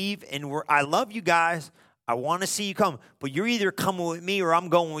believe and where I love you guys. I want to see you come. But you're either coming with me or I'm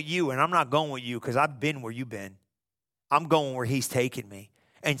going with you. And I'm not going with you because I've been where you've been. I'm going where he's taken me.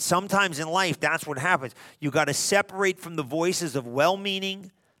 And sometimes in life, that's what happens. You got to separate from the voices of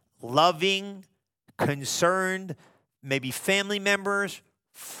well-meaning, loving, concerned, maybe family members,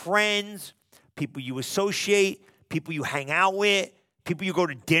 friends, people you associate, people you hang out with, people you go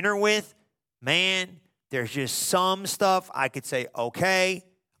to dinner with. Man, there's just some stuff I could say, okay,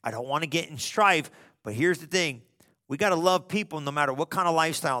 I don't want to get in strife, but here's the thing. We got to love people no matter what kind of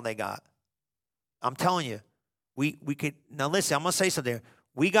lifestyle they got. I'm telling you, we could, now listen, I'm going to say something.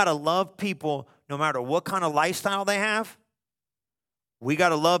 We got to love people no matter what kind of lifestyle they have. We got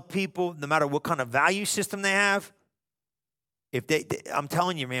to love people no matter what kind of value system they have. I'm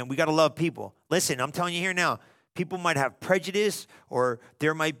telling you, man, we got to love people. Listen, I'm telling you here now, people might have prejudice or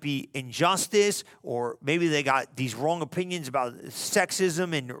there might be injustice or maybe they got these wrong opinions about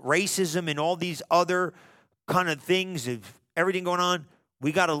sexism and racism and all these other kind of things of everything going on.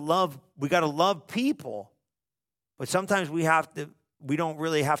 We got to love people. But sometimes we don't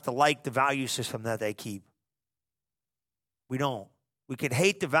really have to like the value system that they keep. We don't. We could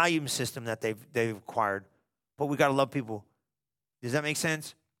hate the value system that they've acquired, but we got to love people. Does that make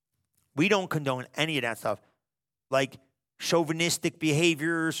sense? We don't condone any of that stuff. Like chauvinistic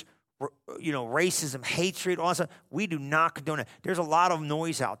behaviors, you know, racism, hatred, all that stuff. We do not condone it. There's a lot of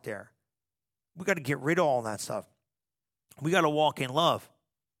noise out there. We got to get rid of all that stuff. We got to walk in love.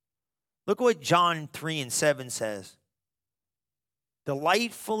 Look at what John 3:7 says.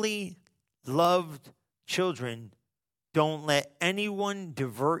 Delightfully loved children, don't let anyone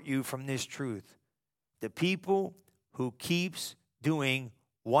divert you from this truth. The people who keeps doing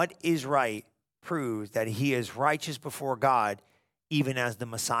what is right proves that he is righteous before God, even as the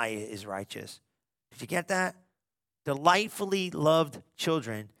Messiah is righteous. Did you get that? Delightfully loved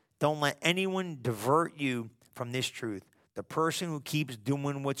children, don't let anyone divert you from this truth. The person who keeps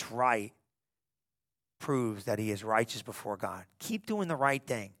doing what's right proves that he is righteous before God. Keep doing the right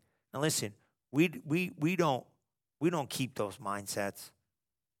thing. Now listen, we don't keep those mindsets.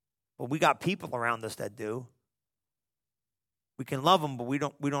 But we got people around us that do. We can love them, but we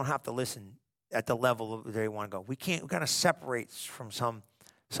don't have to listen at the level they want to go. We got to separate from some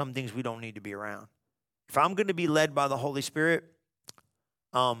things we don't need to be around. If I'm going to be led by the Holy Spirit,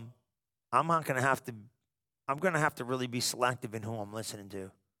 I'm going to have to really be selective in who I'm listening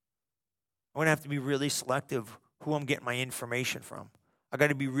to. I'm going to have to be really selective who I'm getting my information from. I got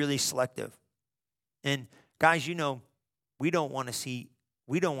to be really selective. And guys, you know, we don't want to see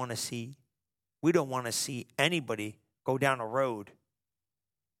anybody go down a road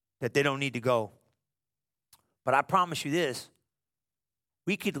that they don't need to go. But I promise you this,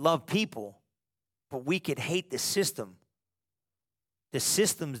 we could love people, but we could hate the systems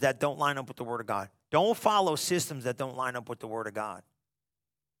that don't line up with the Word of God. Don't follow systems that don't line up with the Word of God.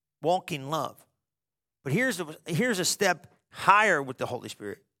 Walk in love. But here's a step higher with the Holy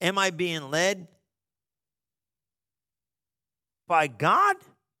Spirit. Am I being led by God?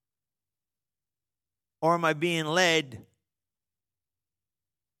 Or am I being led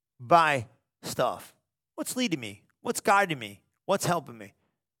by stuff? What's leading me? What's guiding me? What's helping me?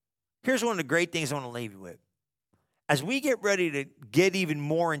 Here's one of the great things I want to leave you with. As we get ready to get even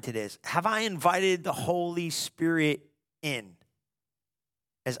more into this, have I invited the Holy Spirit in?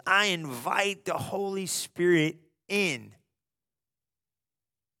 As I invite the Holy Spirit in,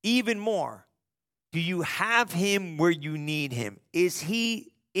 even more, do you have him where you need him? Is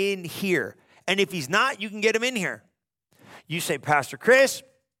he in here? And if he's not, you can get him in here. You say, Pastor Chris,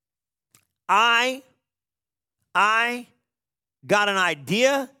 I got an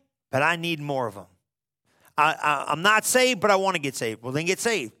idea, but I need more of them. I'm not saved, but I want to get saved. Well, then get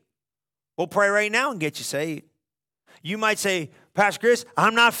saved. We'll pray right now and get you saved. You might say, Pastor Chris,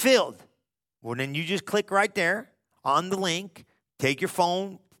 I'm not filled. Well, then you just click right there on the link, take your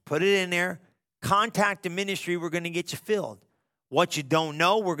phone, put it in there, contact the ministry, we're going to get you filled. What you don't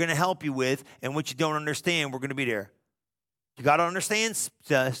know, we're going to help you with, and what you don't understand, we're going to be there. You got to understand,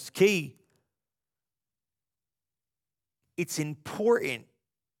 that's key. It's important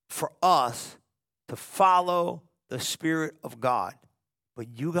for us to follow the Spirit of God, but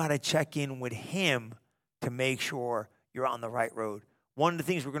you got to check in with him to make sure you're on the right road. One of the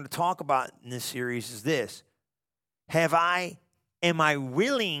things we're going to talk about in this series is this. Am I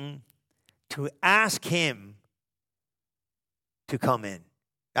willing to ask him to come in?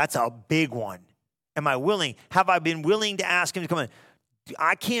 That's a big one. Am I willing? Have I been willing to ask him to come in?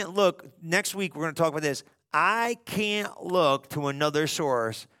 I can't look. Next week, we're going to talk about this. I can't look to another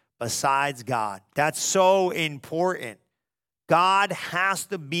source besides God. That's so important. God has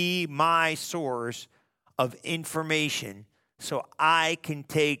to be my source of information so I can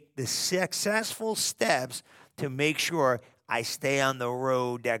take the successful steps to make sure I stay on the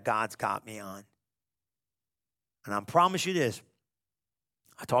road that God's got me on. And I promise you this.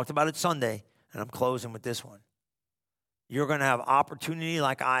 I talked about it Sunday, and I'm closing with this one. You're going to have opportunity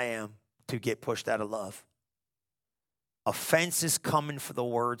like I am to get pushed out of love. Offense is coming for the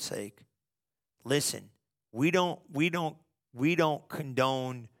word's sake. Listen, we don't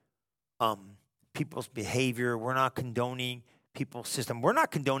condone people's behavior. We're not condoning people's system. We're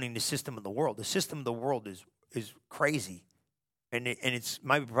not condoning the system of the world. The system of the world is crazy, and it's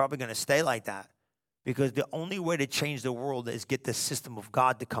probably going to stay like that, because the only way to change the world is get the system of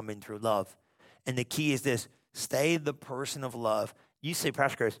God to come in through love. And the key is this: stay the person of love. You say,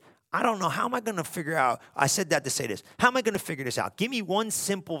 Pastor Chris, I don't know. How am I going to figure out? I said that to say this. How am I going to figure this out? Give me one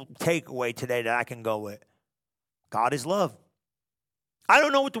simple takeaway today that I can go with. God is love. I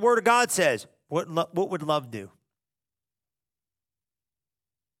don't know what the Word of God says. What would love do?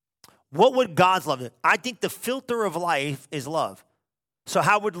 What would God's love do? I think the filter of life is love. So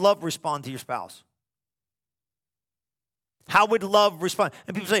how would love respond to your spouse? How would love respond?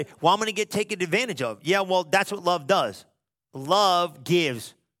 And people say, well, I'm going to get taken advantage of. Yeah, well, that's what love does. Love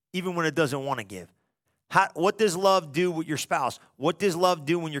gives even when it doesn't want to give. What does love do with your spouse? What does love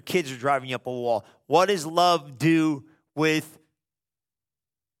do when your kids are driving you up a wall? What does love do with,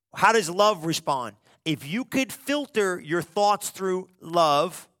 how does love respond? If you could filter your thoughts through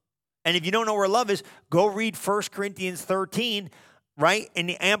love, and if you don't know where love is, go read 1 Corinthians 13, right, in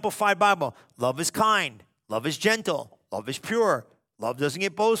the Amplified Bible. Love is kind. Love is gentle. Love is pure. Love doesn't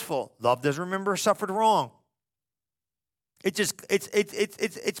get boastful. Love doesn't remember suffered wrong.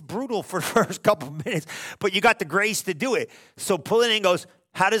 It's brutal for the first couple of minutes, but you got the grace to do it. So pull it in and goes,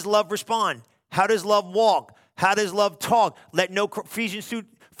 how does love respond? How does love walk? How does love talk? Ephesians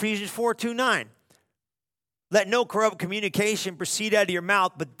 4:2-9. Let no corrupt communication proceed out of your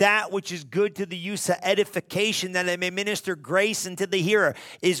mouth, but that which is good to the use of edification, that it may minister grace unto the hearer.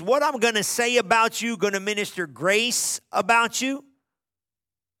 Is what I'm going to say about you going to minister grace about you?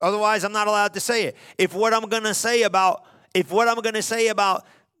 Otherwise, I'm not allowed to say it. If what I'm going to say about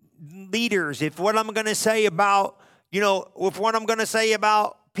leaders, if what I'm going to say about, if what I'm going to say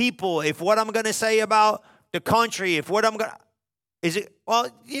about people, if what I'm going to say about the country, here's what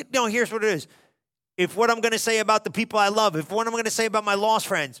it is. If what I'm going to say about the people I love, if what I'm going to say about my lost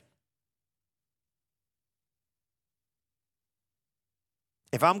friends,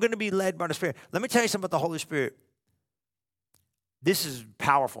 if I'm going to be led by the Spirit, let me tell you something about the Holy Spirit. This is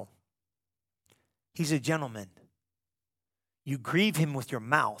powerful. He's a gentleman. You grieve him with your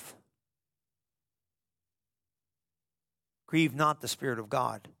mouth. Grieve not the Spirit of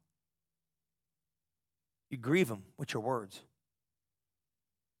God. You grieve him with your words.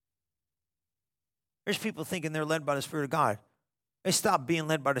 There's people thinking they're led by the Spirit of God. They stopped being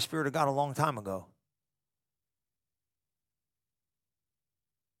led by the Spirit of God a long time ago.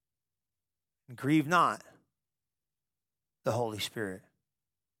 And grieve not the Holy Spirit.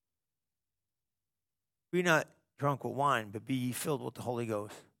 Be not drunk with wine, but be ye filled with the Holy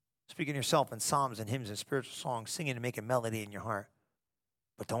Ghost. Speaking to yourself in psalms and hymns and spiritual songs, singing and making melody in your heart.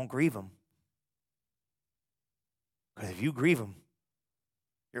 But don't grieve him. Because if you grieve him,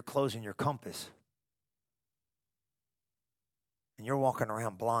 you're closing your compass. And you're walking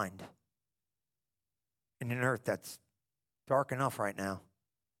around blind in an earth that's dark enough right now.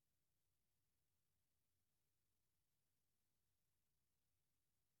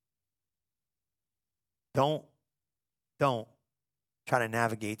 Don't try to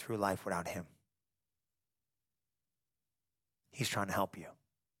navigate through life without him. He's trying to help you.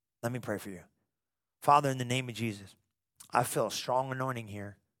 Let me pray for you. Father, in the name of Jesus, I feel a strong anointing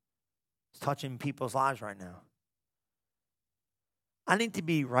here. It's touching people's lives right now. I need to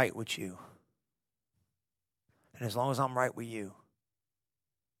be right with you. And as long as I'm right with you,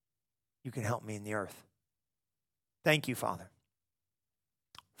 you can help me in the earth. Thank you, Father,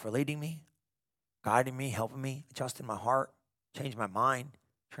 for leading me, guiding me, helping me, adjusting my heart, change my mind,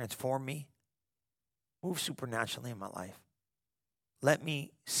 transform me, move supernaturally in my life. Let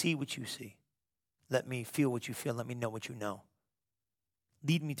me see what you see. Let me feel what you feel. Let me know what you know.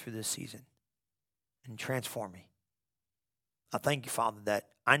 Lead me through this season and transform me. I thank you, Father, that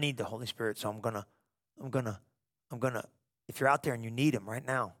I need the Holy Spirit, so I'm gonna, if you're out there and you need him right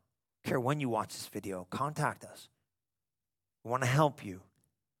now, I don't care when you watch this video, contact us. We want to help you.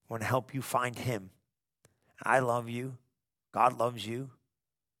 We want to help you find him. I love you. God loves you.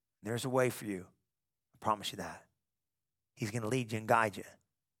 There's a way for you. I promise you that. He's going to lead you and guide you.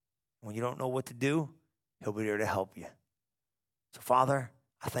 When you don't know what to do, he'll be there to help you. So, Father,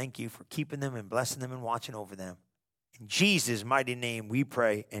 I thank you for keeping them and blessing them and watching over them. In Jesus' mighty name we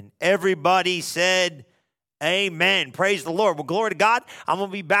pray. And everybody said, amen. Praise the Lord. Well, glory to God. I'm going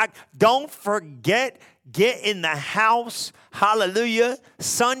to be back. Don't forget, get in the house. Hallelujah.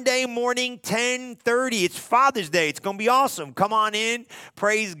 Sunday morning, 10:30. It's Father's Day. It's going to be awesome. Come on in.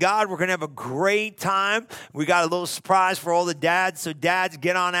 Praise God. We're going to have a great time. We got a little surprise for all the dads. So dads,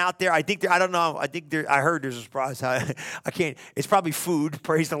 get on out there. I don't know. I heard there's a surprise. I can't. It's probably food.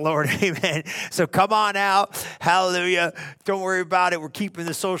 Praise the Lord. Amen. So come on out. Hallelujah. Don't worry about it. We're keeping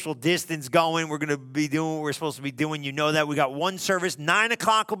the social distance going. We're going to be doing what we're supposed to be doing. You know that. We got one service. 9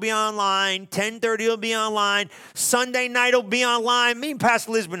 o'clock will be online. 10:30 will be online. Sunday night will be online. Me and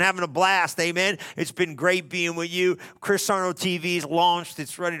Pastor Liz have been having a blast. Amen. It's been great being with you. Chris Sarno TV is launched.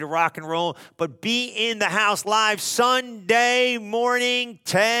 It's ready to rock and roll. But be in the house live Sunday morning,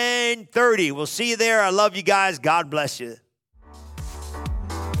 10:30. We'll see you there. I love you guys. God bless you.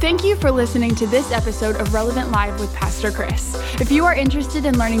 Thank you for listening to this episode of Relevant Live with Pastor Chris. If you are interested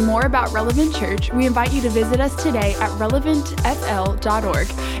in learning more about Relevant Church, we invite you to visit us today at relevantfl.org.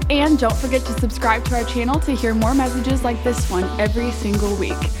 And don't forget to subscribe to our channel to hear more messages like this one every single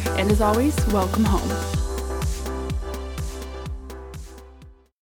week. And as always, welcome home.